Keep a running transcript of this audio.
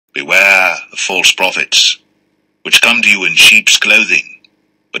Beware the false prophets, which come to you in sheep's clothing,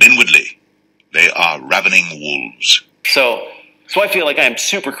 but inwardly they are ravening wolves. So I feel like I'm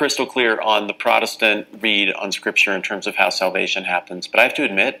super crystal clear on the Protestant read on Scripture in terms of how salvation happens. But I have to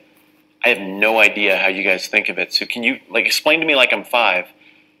admit, I have no idea how you guys think of it. So can you explain to me like I'm 5?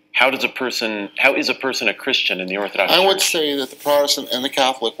 How is a person a Christian in the Orthodox Church? I would say that the Protestant and the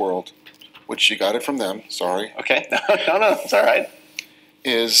Catholic world, which you got it from them, sorry. Okay, no, it's all right.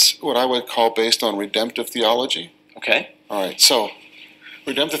 Is what I would call based on redemptive theology. Okay. All right, so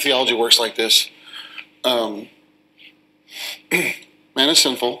redemptive theology works like this. Man is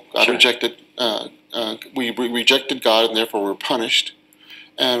sinful. God rejected. We rejected God, and therefore we're punished.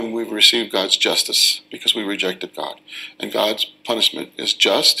 And we've received God's justice because we rejected God. And God's punishment is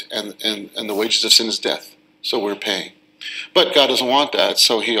just, and the wages of sin is death. So we're paying. But God doesn't want that,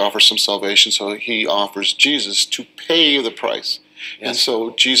 so he offers some salvation. So he offers Jesus to pay the price. Yes. And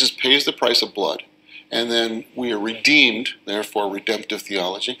so Jesus pays the price of blood. And then we are redeemed, therefore redemptive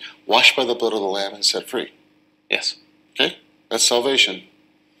theology, washed by the blood of the Lamb and set free. Yes. Okay? That's salvation.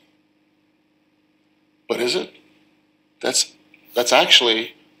 But is it? That's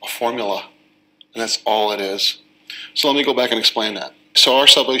actually a formula, and that's all it is. So let me go back and explain that. So our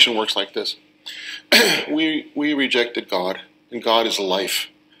salvation works like this. We rejected God, and God is life.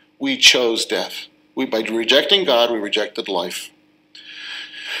 We chose death. By rejecting God, we rejected life.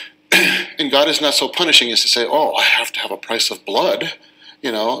 And God is not so punishing as to say, oh, I have to have a price of blood.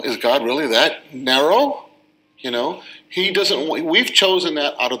 Is God really that narrow? He doesn't. We've chosen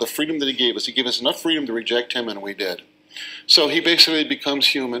that out of the freedom that he gave us. He gave us enough freedom to reject him, and we did. So he basically becomes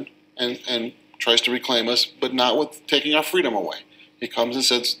human and tries to reclaim us, but not with taking our freedom away. He comes and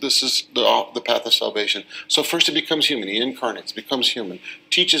says, this is the path of salvation. So first he becomes human. He incarnates, becomes human,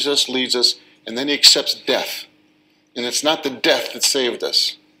 teaches us, leads us, and then he accepts death. And it's not the death that saved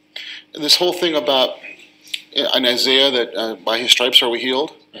us. And this whole thing about in Isaiah that by his stripes are we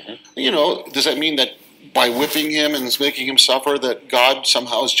healed, does that mean that by whipping him and making him suffer that God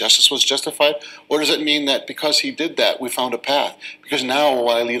somehow his justice was justified? Or does it mean that because he did that, we found a path? Because now will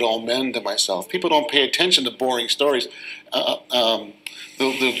I lead all men to myself. People don't pay attention to boring stories.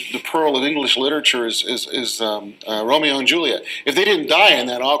 The pearl of English literature is Romeo and Juliet. If they didn't die in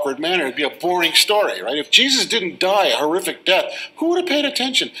that awkward manner, it'd be a boring story, right? If Jesus didn't die a horrific death, who would have paid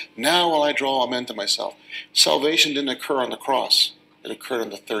attention? Now will I draw all men to myself. Salvation didn't occur on the cross. It occurred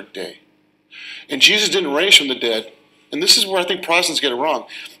on the 3rd day. And Jesus didn't raise from the dead, and this is where I think Protestants get it wrong.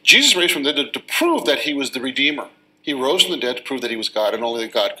 Jesus raised from the dead to prove that he was the Redeemer. He rose from the dead to prove that he was God, and only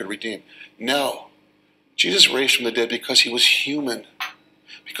that God could redeem. No. Jesus raised from the dead because he was human.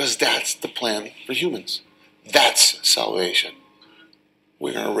 Because that's the plan for humans. That's salvation.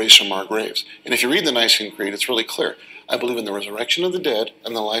 We're going to raise from our graves. And if you read the Nicene Creed, it's really clear. I believe in the resurrection of the dead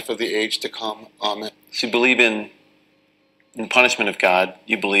and the life of the age to come. Amen. So you believe in punishment of God.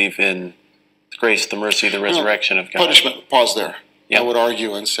 You believe in the grace, the mercy, the resurrection of God. Punishment, pause there. Yep. I would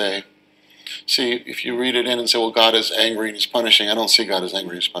argue and say, see, if you read it in and say, well, God is angry and he's punishing, I don't see God as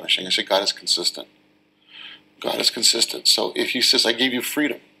angry and he's punishing. I say God is consistent. God is consistent. So if he says, I gave you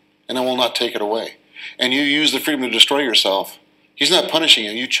freedom, and I will not take it away, and you use the freedom to destroy yourself, he's not punishing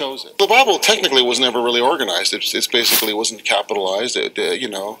you. You chose it. The Bible technically was never really organized. It's basically wasn't capitalized.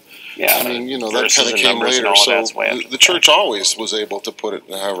 Yeah, I mean, that kind of came later. So the church always was able to put it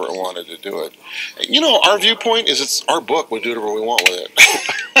however it wanted to do it. Our viewpoint is it's our book. We do whatever we want with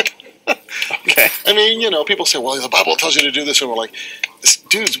it. Okay. I mean, people say, well, the Bible tells you to do this. And we're like,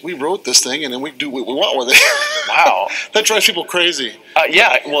 dudes, we wrote this thing, and then we do what we want with it. Wow. That drives people crazy.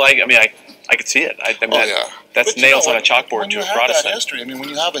 Yeah, well, I could see it. That's nails on a chalkboard to a Protestant. That history, when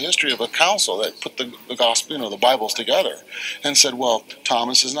you have a history of a council that put the gospel, the Bibles together and said, well,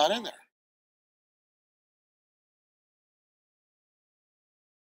 Thomas is not in there.